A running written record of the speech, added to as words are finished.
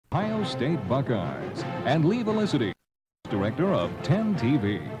Ohio State Buckeyes, and Lee Felicity, director of 10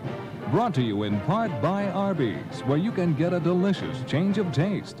 TV. Brought to you in part by Arby's, where you can get a delicious change of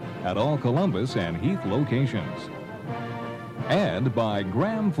taste at all Columbus and Heath locations. And by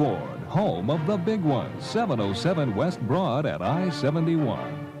Graham Ford, home of the big ones, 707 West Broad at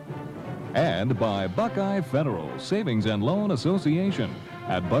I-71. And by Buckeye Federal Savings and Loan Association.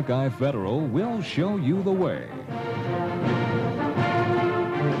 At Buckeye Federal, we'll show you the way.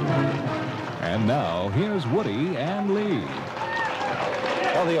 And now, here's Woody and Lee.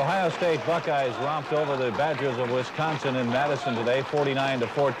 Well, the Ohio State Buckeyes romped over the Badgers of Wisconsin in Madison today,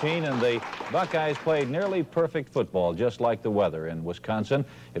 49-14, and the Buckeyes played nearly perfect football, just like the weather in Wisconsin.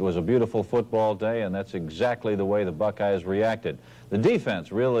 It was a beautiful football day, and that's exactly the way the Buckeyes reacted. The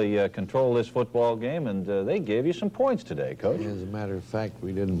defense really controlled this football game, and they gave you some points today, Coach. As a matter of fact,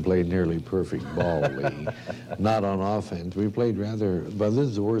 we didn't play nearly perfect ball, Lee. Not on offense. We played rather, well, this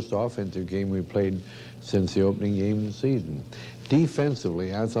is the worst offensive game we played since the opening game of the season.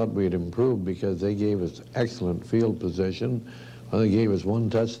 Defensively, I thought we'd improved because they gave us excellent field position. Well, they gave us one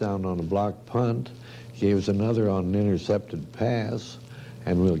touchdown on a blocked punt, gave us another on an intercepted pass,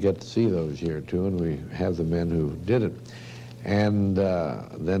 and we'll get to see those here, too, and we have the men who did it. And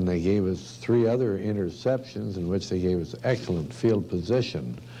then they gave us 3 other interceptions in which they gave us excellent field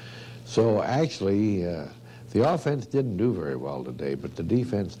position. So actually, the offense didn't do very well today, but the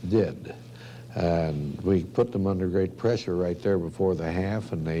defense did. And we put them under great pressure right there before the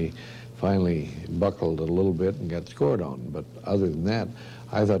half, and they finally buckled a little bit and got scored on. But other than that,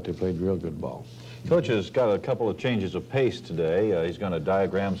 I thought they played real good ball. Coach has got a couple of changes of pace today. He's going to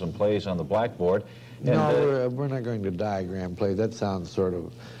diagram some plays on the blackboard. And, no, we're not going to diagram play. That sounds sort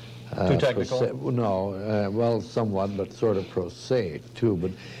of... too technical? No, well, somewhat, but sort of prosaic, too.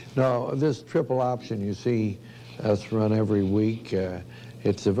 But no, this triple option you see us run every week,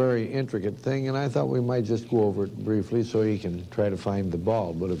 it's a very intricate thing, and I thought we might just go over it briefly so he can try to find the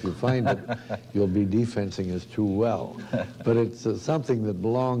ball. But if you find it, you'll be defensing us too well. But it's something that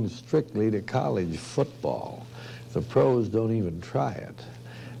belongs strictly to college football. The pros don't even try it.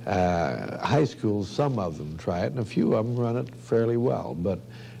 High schools, some of them try it, and a few of them run it fairly well. But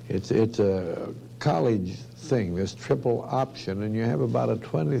it's a college thing, this triple option, and you have about a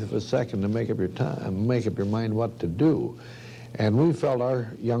 20th of a second to make up your time, make up your mind what to do. And we felt our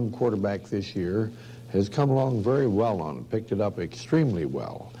young quarterback this year has come along very well on it, picked it up extremely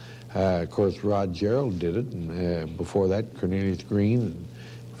well. Of course, Rod Gerald did it, and before that, Cornelius Green and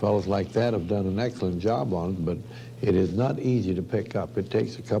fellows like that have done an excellent job on it, but it is not easy to pick up. It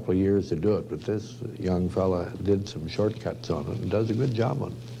takes a couple of years to do it, but this young fella did some shortcuts on it and does a good job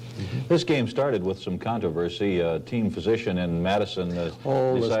on it. This game started with some controversy. Team physician in Madison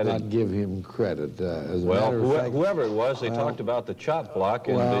decided... let's not give him credit. As a well, matter of fact, whoever it was, they talked about the chop block.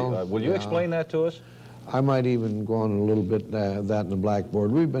 And will you explain that to us? I might even go on a little bit that in the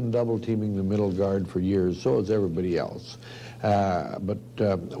blackboard. We've been double teaming the middle guard for years, so has everybody else. But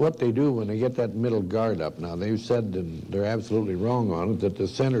what they do when they get that middle guard up, now they've said, and they're absolutely wrong on it, that the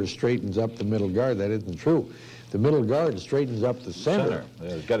center straightens up the middle guard. That isn't true. The middle guard straightens up the center.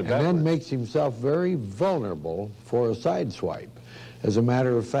 Got it and then makes himself very vulnerable for a side swipe. As a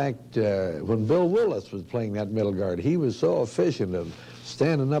matter of fact, when Bill Willis was playing that middle guard, he was so efficient of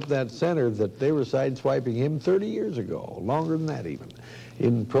standing up that center that they were side-swiping him 30 years ago, longer than that even,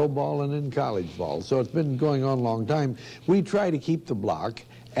 in pro ball and in college ball. So it's been going on a long time. We try to keep the block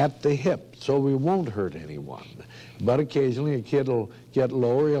at the hip so we won't hurt anyone. But occasionally a kid will get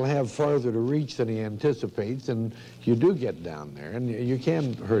lower, he'll have farther to reach than he anticipates, and you do get down there, and you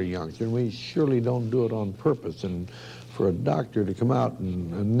can hurt a youngster, and we surely don't do it on purpose. And for a doctor to come out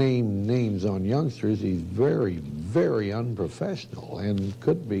and name names on youngsters, he's very, very unprofessional and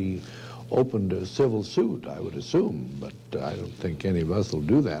could be open to civil suit, I would assume, but I don't think any of us will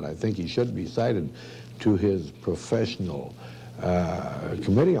do that. I think he should be cited to his professional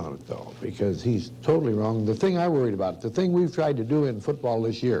committee on it, though, because he's totally wrong. The thing I worried about, the thing we've tried to do in football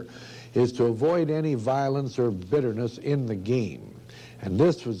this year, is to avoid any violence or bitterness in the game. And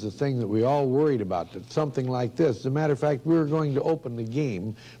this was the thing that we all worried about, that something like this. As a matter of fact, we were going to open the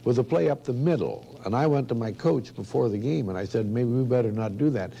game with a play up the middle. And I went to my coach before the game and I said, maybe we better not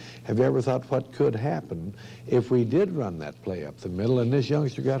do that. Have you ever thought what could happen if we did run that play up the middle and this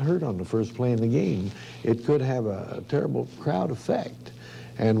youngster got hurt on the first play in the game? It could have a terrible crowd effect.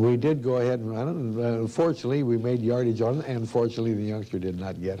 And we did go ahead and run it, and fortunately we made yardage on it, and fortunately the youngster did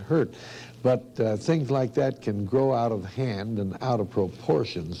not get hurt. But things like that can grow out of hand and out of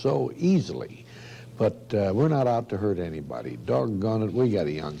proportion so easily. But we're not out to hurt anybody. Doggone it, we got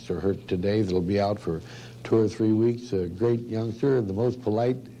a youngster hurt today that'll be out for 2 or 3 weeks, a great youngster, the most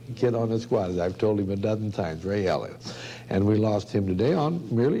polite kid on the squad, as I've told him a dozen times, Ray Elliott. And we lost him today on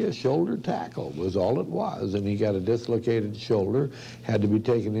merely a shoulder tackle, was all it was. And he got a dislocated shoulder, had to be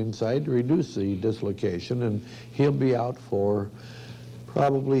taken inside to reduce the dislocation, and he'll be out for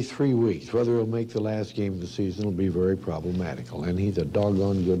probably 3 weeks. Whether he'll make the last game of the season will be very problematical. And he's a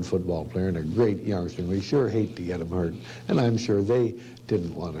doggone good football player and a great youngster. We sure hate to get him hurt, and I'm sure they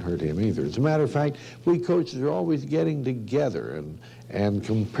didn't want to hurt him either. As a matter of fact, we coaches are always getting together and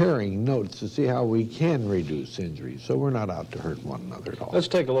comparing notes to see how we can reduce injuries. So we're not out to hurt one another at all. Let's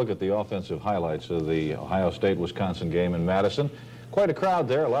take a look at the offensive highlights of the Ohio State-Wisconsin game in Madison. Quite a crowd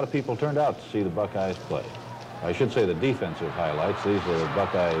there. A lot of people turned out to see the Buckeyes play. I should say the defensive highlights. These are the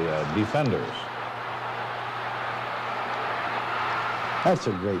Buckeye defenders. That's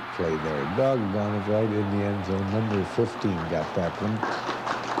a great play there. Doggone it, right in the end zone. Number 15 got that one.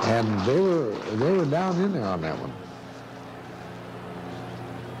 And they were down in there on that one.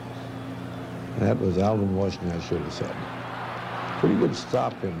 That was Alvin Washington, I should have said. Pretty good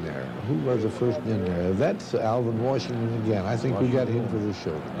stop in there. Who was the first in there? That's Alvin Washington again. I think we got him for the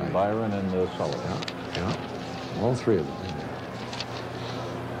show tonight. Byron and Sullivan. Yeah. All three of them in there.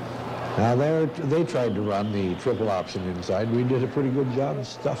 Now they tried to run the triple option inside. We did a pretty good job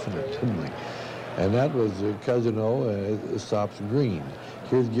stuffing it, didn't we? And that was Cousino stops Green.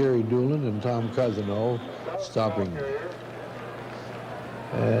 Here's Gary Doolin and Tom Cousino stopping.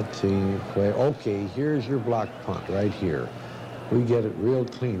 Let's see, play. Okay, here's your block punt right here. We get it real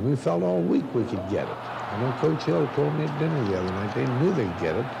clean. We felt all week we could get it. I know Coach Hill told me at dinner the other night they knew they'd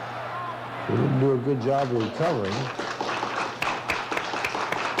get it. We didn't do a good job of recovering.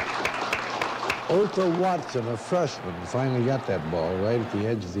 Otho Watson, a freshman, finally got that ball right at the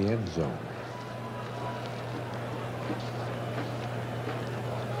edge of the end zone.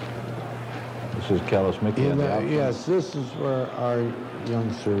 This is Kellis Mickey. Yes, this is where our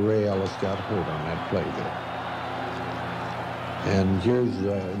youngster Ray Ellis got hurt on that play there. And here's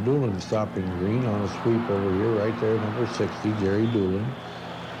Doolin stopping Green on a sweep over here, right there, number 60, Gary Doolin.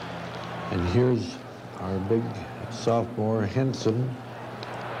 And here's our big sophomore Henson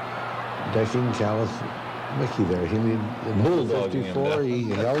decking Kellis Mickey there. He needed the 54. He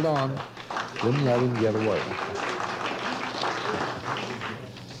held on, didn't let him get away.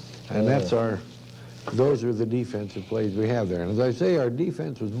 And those are the defensive plays we have there. And as I say, our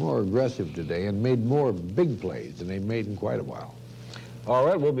defense was more aggressive today and made more big plays than they've made in quite a while. All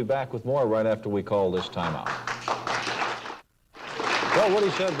right, we'll be back with more right after we call this timeout. Well,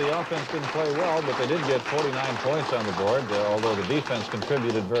 Woody said the offense didn't play well, but they did get 49 points on the board, although the defense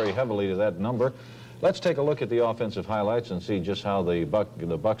contributed very heavily to that number. Let's take a look at the offensive highlights and see just how the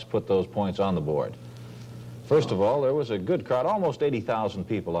Bucks put those points on the board. First of all, there was a good crowd, almost 80,000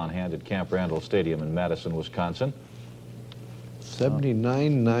 people on hand at Camp Randall Stadium in Madison, Wisconsin.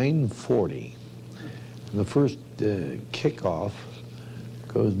 79-9-40. The first kickoff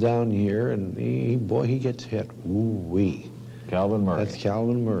goes down here, and he gets hit. Ooh-wee. Calvin Murray. That's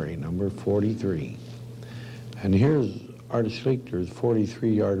Calvin Murray, number 43. And here's Art Schlichter's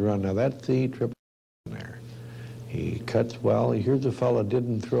 43-yard run. Now, that's the triple there. He cuts well. Here's a fellow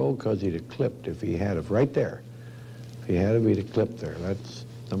didn't throw because he'd have clipped if he had it. Right there. If he had it, he'd have clipped there. That's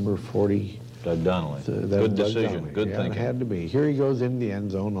number 40. Doug Donnelly. Good decision. Donnelly. Good thinking. It had to be. Here he goes in the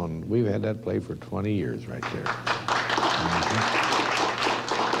end zone. We've had that play for 20 years right there.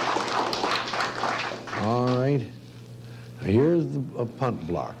 All right. Here's a punt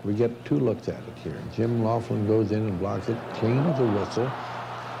block. We get two looks at it here. Jim Laughlin goes in and blocks it, clean as a whistle.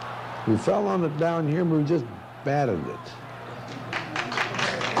 We fell on it down here, but we just batted it.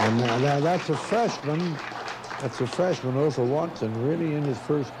 And now that's a freshman. That's a freshman, Otho Watson, really in his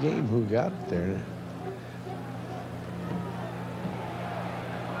first game who got there.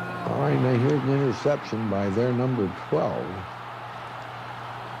 All right, now here's an interception by their number 12.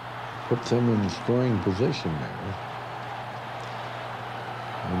 Puts them in scoring position there.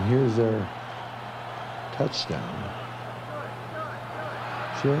 And here's their touchdown.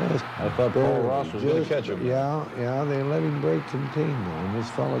 Just I thought Paul Ross was going to catch him. Yeah, they let him break contain though. And this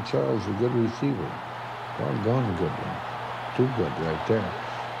fellow Charles, a good receiver. Doggone good one. Too good right there.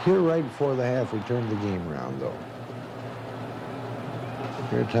 Here right before the half, we turned the game around though.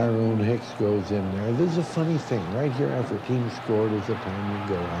 Here Tyrone Hicks goes in there. This is a funny thing. Right here after a team scored is the time you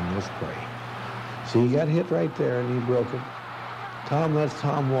go on this play. So he got hit right there and he broke it. That's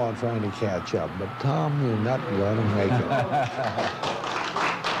Tom Waugh trying to catch up, but Tom, you're not going to make it.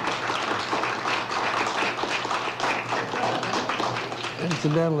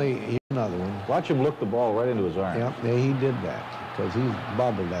 Incidentally, here's another one. Watch him look the ball right into his arm. Yep, yeah, he did that because he's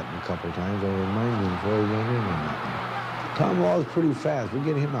bobbled that a couple times. I remind him before he went in on that one. Tom Wall's pretty fast. We'll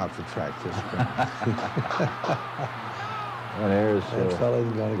get him out for track this spring. And there's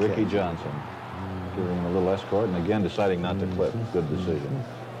Ricky catch. Johnson giving him a little escort, and again deciding not to clip. Good decision.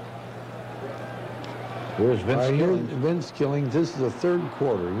 Here's Vince Skillings. Vince Skillings. This is the third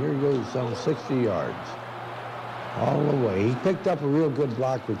quarter. Here he goes some 60 yards. All the way. He picked up a real good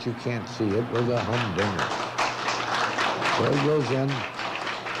block, but you can't see it. It was a humdinger. So he goes in.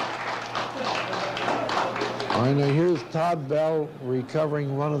 All right, now here's Todd Bell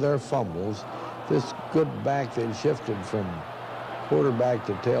recovering one of their fumbles. This good back they shifted from quarterback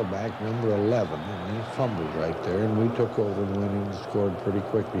to tailback, number 11, and he fumbled right there, and we took over and went in and scored pretty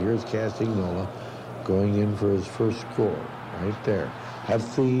quickly. Here's Castagnola going in for his first score right there.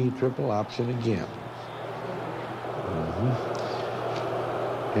 That's the triple option again.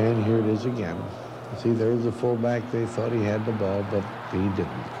 And here it is again. See, there's the fullback. They thought he had the ball, but he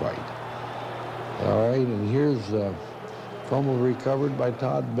didn't quite. All right, and here's fumble recovered by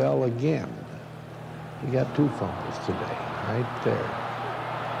Todd Bell again. He got 2 fumbles today, right there.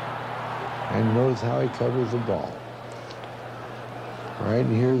 And notice how he covers the ball. All right,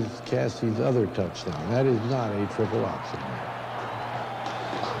 and here's Cassie's other touchdown. That is not a triple option.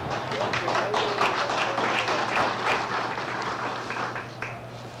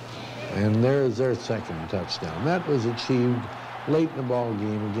 And there's their second touchdown. That was achieved late in the ball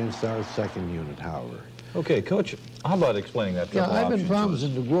game against our second unit, however. Okay, Coach, how about explaining that triple option? I've been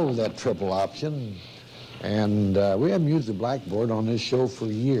promising to go over that triple option, and we haven't used the blackboard on this show for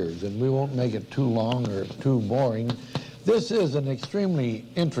years, and we won't make it too long or too boring. This is an extremely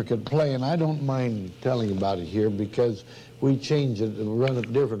intricate play, and I don't mind telling you about it here because we change it and run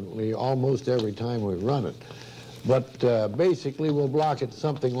it differently almost every time we run it. But basically, we'll block it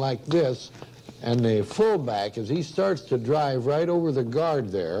something like this, and the fullback, as he starts to drive right over the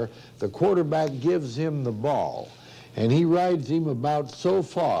guard there, the quarterback gives him the ball, and he rides him about so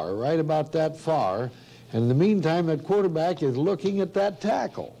far, right about that far, and in the meantime, that quarterback is looking at that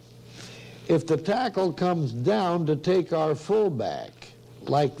tackle. If the tackle comes down to take our fullback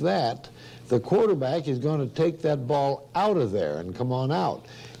like that, the quarterback is going to take that ball out of there and come on out.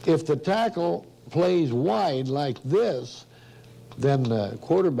 If the tackle plays wide like this, then the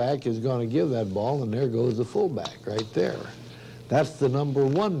quarterback is going to give that ball, and there goes the fullback right there. That's the number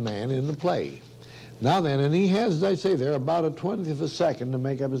 1 man in the play. Now then, and he has, as I say there, about a 20th of a second to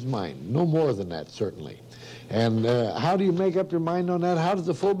make up his mind. No more than that, certainly. And how do you make up your mind on that? How does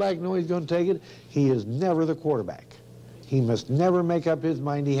the fullback know he's going to take it? He is never the quarterback. He must never make up his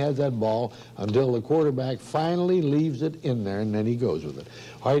mind he has that ball until the quarterback finally leaves it in there, and then he goes with it.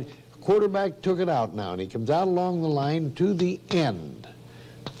 All right. Quarterback took it out now, and he comes out along the line to the end.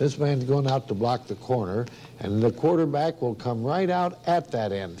 This man's going out to block the corner, and the quarterback will come right out at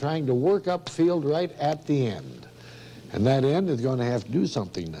that end, trying to work upfield right at the end. And that end is going to have to do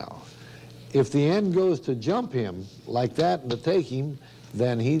something now. If the end goes to jump him like that and to take him,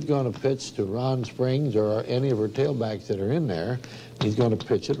 then he's going to pitch to Ron Springs or any of our tailbacks that are in there. He's going to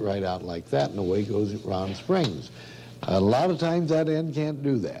pitch it right out like that, and away goes Ron Springs. A lot of times that end can't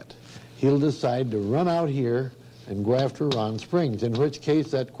do that. He'll decide to run out here and go after Ron Springs, in which case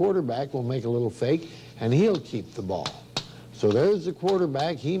that quarterback will make a little fake, and he'll keep the ball. So there's the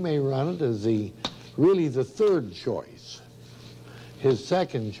quarterback. He may run it as really the 3rd choice. His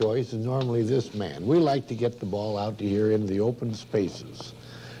 2nd choice is normally this man. We like to get the ball out to here into the open spaces,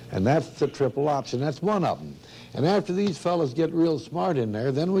 and that's the triple option. That's one of them. And after these fellas get real smart in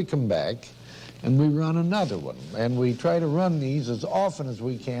there, then we come back and we run another one. And we try to run these as often as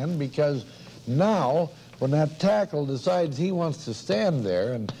we can, because now when that tackle decides he wants to stand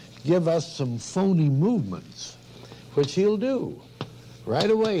there and give us some phony movements, which he'll do,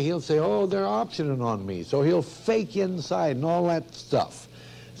 right away he'll say, oh, they're optioning on me. So he'll fake inside and all that stuff.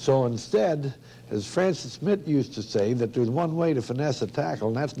 So instead, as Francis Smith used to say, that there's one way to finesse a tackle,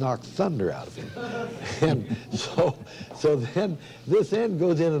 and that's knock thunder out of him. And so then this end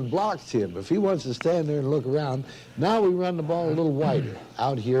goes in and blocks him. If he wants to stand there and look around, now we run the ball a little wider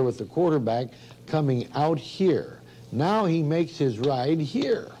out here with the quarterback coming out here. Now he makes his ride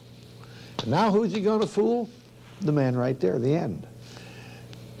here. Now who's he going to fool? The man right there, the end.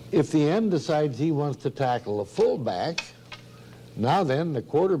 If the end decides he wants to tackle a fullback, now then, the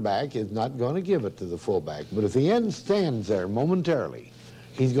quarterback is not going to give it to the fullback. But if the end stands there momentarily,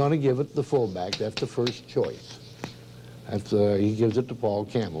 he's going to give it to the fullback. That's the first choice. He gives it to Paul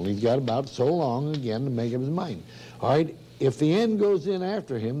Campbell. He's got about so long, again, to make up his mind. All right, if the end goes in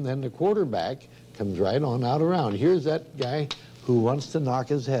after him, then the quarterback comes right on out around. Here's that guy who wants to knock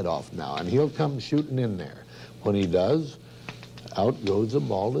his head off now, and he'll come shooting in there. When he does, out goes the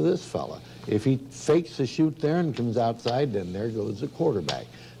ball to this fella. If he fakes the shoot there and comes outside, then there goes the quarterback.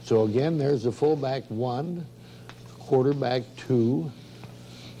 So again, there's the fullback 1, quarterback 2,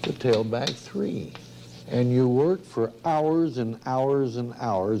 the tailback 3. And you work for hours and hours and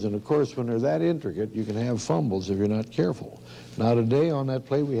hours. And of course, when they're that intricate, you can have fumbles if you're not careful. Now today on that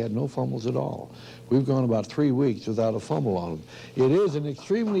play, we had no fumbles at all. We've gone about 3 weeks without a fumble on them. It is an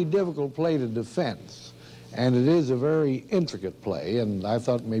extremely difficult play to defense. And it is a very intricate play. And I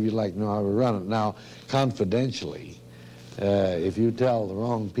thought maybe you'd like to know how we run it. Now, confidentially, if you tell the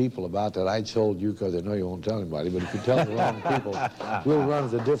wrong people about that, I told you because I know you won't tell anybody, but if you tell the wrong people, we'll run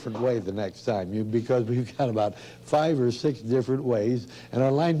it a different way the next time. Because we've got about 5 or 6 different ways, and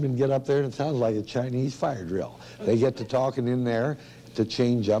our linemen get up there and it sounds like a Chinese fire drill. They get to talking in there to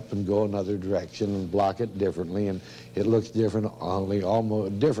change up and go another direction and block it differently, and it looks different,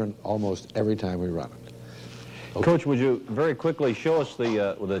 almost every time we run it. Okay. Coach, would you very quickly show us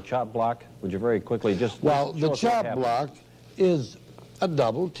the chop block? Would you very quickly just Well, the chop block is a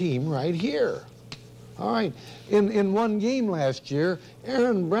double team right here. All right. In one game last year,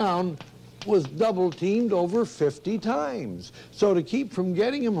 Aaron Brown was double teamed over 50 times. So to keep from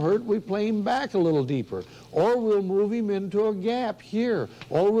getting him hurt, we play him back a little deeper. Or we'll move him into a gap here.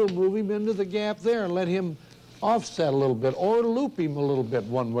 Or we'll move him into the gap there and let him offset a little bit, or loop him a little bit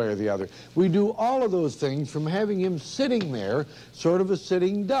one way or the other. We do all of those things from having him sitting there, sort of a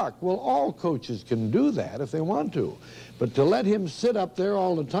sitting duck. Well, all coaches can do that if they want to. But to let him sit up there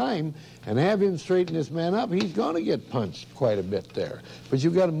all the time and have him straighten this man up, he's going to get punched quite a bit there. But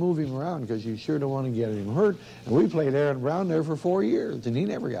you've got to move him around because you sure don't want to get him hurt. And we played Aaron Brown there for 4 years, and he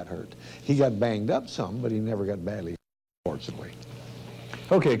never got hurt. He got banged up some, but he never got badly, fortunately.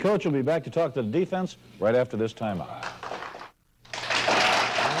 Okay, Coach will be back to talk to the defense right after this timeout.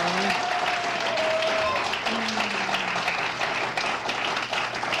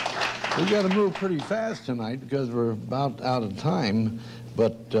 We've got to move pretty fast tonight because we're about out of time,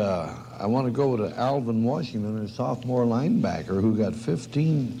 but I want to go to Alvin Washington, a sophomore linebacker who got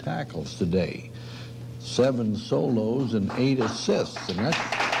 15 tackles today, 7 solos and 8 assists, and that's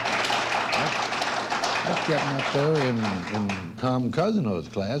getting up there in Tom Cousino's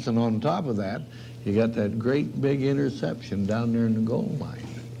class. And on top of that, you got that great big interception down there in the goal line.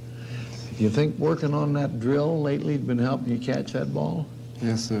 Do you think working on that drill lately has been helping you catch that ball?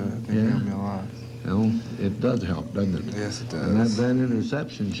 Yes, sir. I think it helped me a lot. Well, it does help, doesn't it? Yes, it does. And that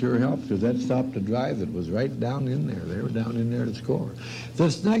interception sure helped because that stopped a drive that was right down in there. They were down in there to score.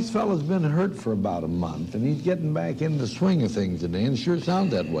 This next fellow's been hurt for about a month, and he's getting back in the swing of things today, and it sure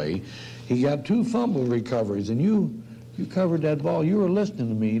sounds that way. He got 2 fumble recoveries, and you covered that ball. You were listening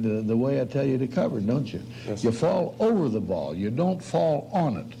to me the way I tell you to cover, don't you? Yes, you fall over the ball. You don't fall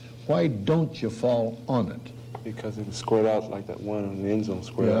on it. Why don't you fall on it? Because it was squared out like that one in the end zone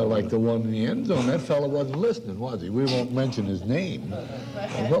squared out. Yeah, like the one in the end zone. That fellow wasn't listening, was he? We won't mention his name.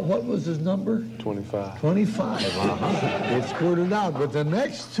 What was his number? 25. 25, It squirted out. But the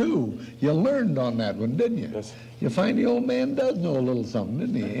next 2, you learned on that one, didn't you? Yes. You find the old man does know a little something,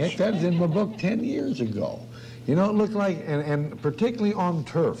 didn't he? Heck, that was in my book 10 years ago. You know, it looked like, and particularly on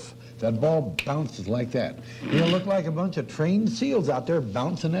turf, that ball bounces like that. You know, it looked like a bunch of trained seals out there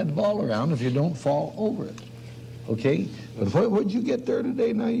bouncing that ball around if you don't fall over it. Okay? But what'd you get there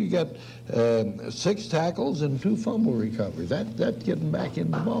today? Now you got 6 tackles and 2 fumble recoveries. That's getting back in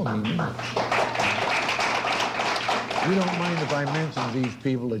the ball game, isn't it? You don't mind if I mention these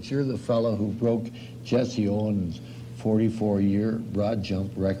people that you're the fellow who broke Jesse Owens' 44-year broad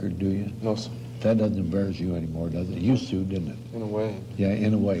jump record, do you? No, sir. That doesn't embarrass you anymore, does it? It used to, didn't it? In a way. Yeah,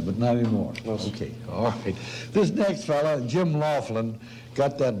 in a way, but not anymore. No, sir. Okay, all right. This next fella, Jim Laughlin,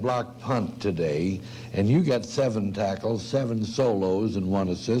 got that block punt today, and you got 7 tackles, 7 solos, and 1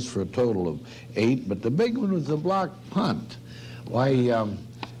 assist for a total of 8, but the big one was the block punt. Why,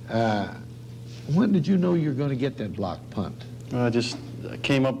 when did you know you were going to get that block punt? I just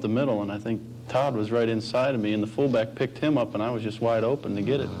came up the middle, and I think Todd was right inside of me, and the fullback picked him up, and I was just wide open to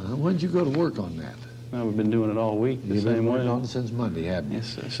get it. When did you go to work on that? Well, we've been doing it all week the You've same been way. working on it since Monday, haven't you? Yes,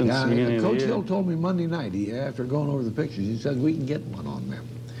 sir, since the beginning of the Coach year. Hill told me Monday night, after going over the pictures, he said, we can get one on them.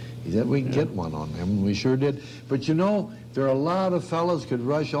 He said, we can get one on them, and we sure did. But you know, there are a lot of fellas could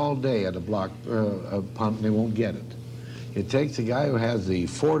rush all day at a block a punt, and they won't get it. It takes a guy who has the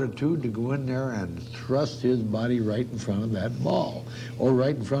fortitude to go in there and thrust his body right in front of that ball, or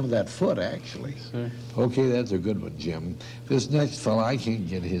right in front of that foot, actually. Sir. Okay, that's a good one, Jim. This next fella, I can't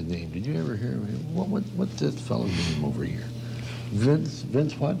get his name. Did you ever hear of him? What's this fellow's name over here? Vince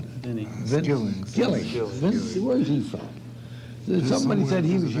what? Vinny. Vince Gilling. Vince, where's he from? Somebody said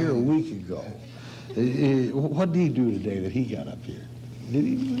he was here a week ago. What did he do today that he got up here? Did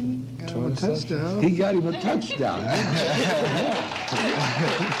he? Got him a touchdown. He got him a touchdown.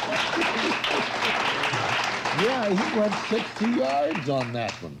 Yeah, he went 60 yards on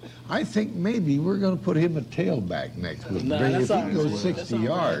that one. I think maybe we're going to put him a tailback next week. No, if that's he goes 60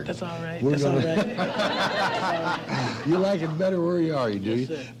 yards. That's all right. We're That's all right. right. You like it better where you are, you do? Yes,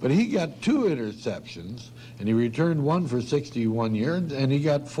 sir. But he got 2 interceptions, and he returned 1 for 61 yards, and he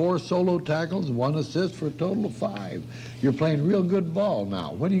got 4 solo tackles, 1 assist for a total of 5. You're playing real good ball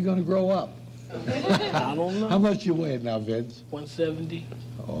now. When are you going to grow up? I don't know. How much you weigh now, Vince? 170.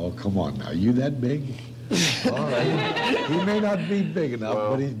 Oh, come on now. You that big? All right. He may not be big enough,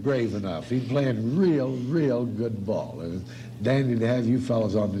 but he's brave enough. He's playing real good ball. And it's dandy to have you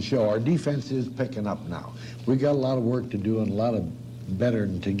fellas on the show. Our defense is picking up now. We got a lot of work to do and a lot of better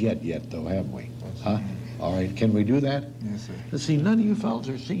to get yet, though, haven't we? Huh? All right. Can we do that? Yes, sir. Let's see. None of you fellas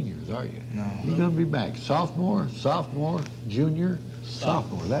are seniors, are you? No. You're going to be back. Sophomore, junior,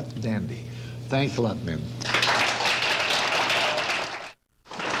 sophomore. That's dandy. Thanks a lot, men.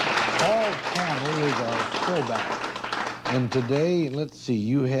 Fullback. And today, let's see,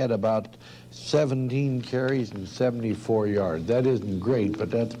 you had about 17 carries and 74 yards. That isn't great,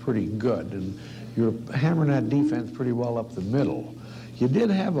 but that's pretty good. And you're hammering that defense pretty well up the middle. You did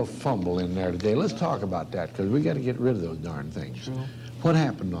have a fumble in there today. Let's talk about that, because we got to get rid of those darn things. True. What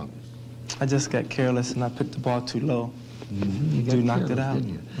happened on it? I just got careless and I picked the ball too low. You got Dude knocked it careless, out.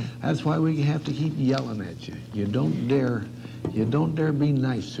 didn't you? That's why we have to keep yelling at you. You don't dare be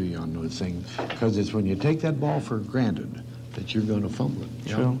nice to you on those things, because it's when you take that ball for granted that you're going to fumble it.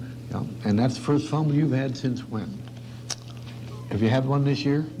 True. Yeah. And that's the first fumble you've had since when? Have you had one this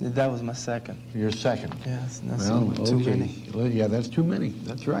year? That was my second. Your second. Yes, that's Well, too okay. many. Well, yeah, that's too many.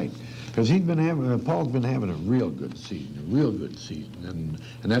 That's right. Because Paul's been having a real good season,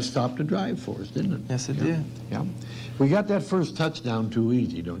 and that stopped the drive for us, didn't it? Yes, it did. Yeah. We got that first touchdown too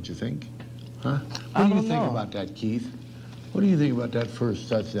easy, don't you think? Huh? I What do you don't think know. about that, Keith? What do you think about that first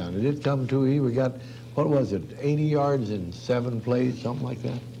touchdown? Did it come too easy? We got, what was it, 80 yards in 7 plays, something like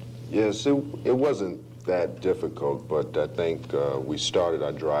that? Yes, it wasn't that difficult, but I think we started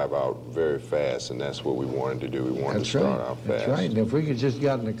our drive out very fast, and that's what we wanted to do. We wanted to start out fast. That's right. And if we could just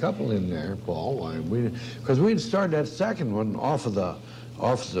gotten a couple in there, Paul, because we'd started that second one off the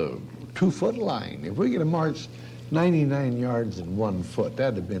 2-foot line. If we could have marched 99 yards in 1 foot,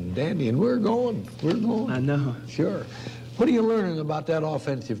 that'd have been dandy. And we're going. I know. Sure. What are you learning about that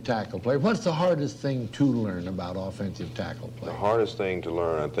offensive tackle play? What's the hardest thing to learn about offensive tackle play? The hardest thing to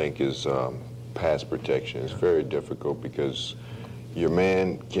learn, I think, is pass protection. It's very difficult because your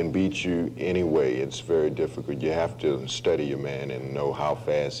man can beat you anyway. It's very difficult. You have to study your man and know how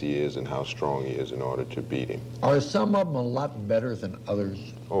fast he is and how strong he is in order to beat him. Are some of them a lot better than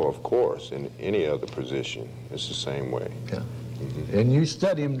others? Oh, of course. In any other position, it's the same way. Yeah. Mm-hmm. And you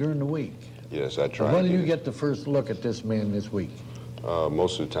study them during the week? Yes, I try. When do you get the first look at this man this week?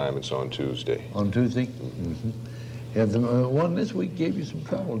 Most of the time it's on Tuesday. On Tuesday? Mm-hmm. Yeah, the one this week gave you some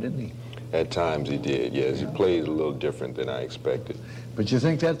trouble, didn't he? At times he did, yes. He played a little different than I expected. But you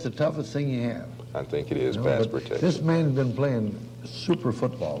think that's the toughest thing you have? I think it is, No, pass but protection. This man's been playing super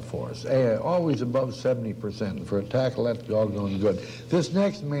football for us, always above 70%. For a tackle, that's doggone good. This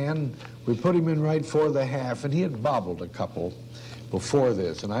next man, we put him in right for the half, and he had bobbled a couple before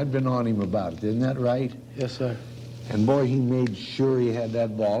this, and I'd been on him about it. Isn't that right? Yes, sir. And boy, he made sure he had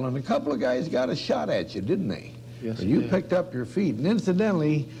that ball, and a couple of guys got a shot at you, didn't they? Yes, But you they did. picked up your feet. And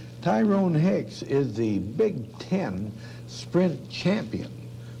incidentally, Tyrone Hicks is the Big Ten sprint champion.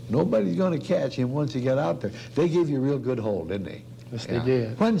 Nobody's going to catch him once he got out there. They gave you a real good hold, didn't they? Yes, they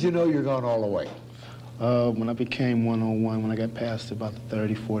did. When did you know you're going all the way? When I became 101, when I got past about the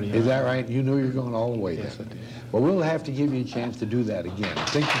 30, 40 Is that right? You knew you were going all the way Yes, then. I did. Well, we'll have to give you a chance to do that again.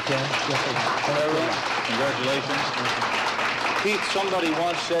 Think you can? Congratulations. Keith, somebody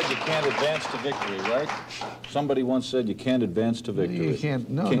once said you can't advance to victory, right? Somebody once said you can't advance to victory. You can't,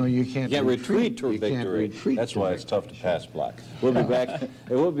 no, you can't You can't retreat to You can't victory. retreat That's to why it's tough to pass black. We'll be back.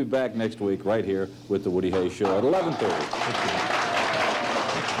 We'll be back next week right here with the Woody Hayes Show at 11:30.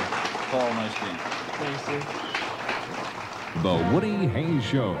 Paul, nice game. Thanks, sir. The Woody Hayes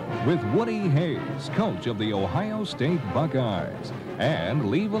Show with Woody Hayes, coach of the Ohio State Buckeyes, and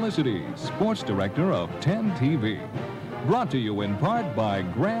Lee Felicity, sports director of 10 TV. Brought to you in part by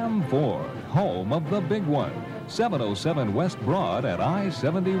Graham Ford, home of the big one, 707 West Broad at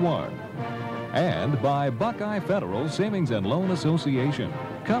I-71. And by Buckeye Federal Savings and Loan Association.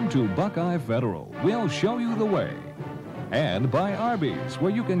 Come to Buckeye Federal. We'll show you the way. And by Arby's,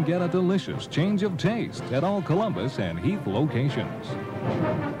 where you can get a delicious change of taste at all Columbus and Heath locations.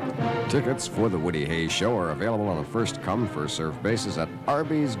 Tickets for the Woody Hayes Show are available on a first-come, first-served basis at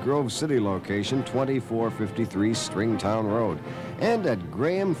Arby's Grove City location, 2453 Stringtown Road, and at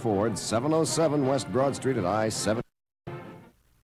Graham Ford's 707 West Broad Street at I-70.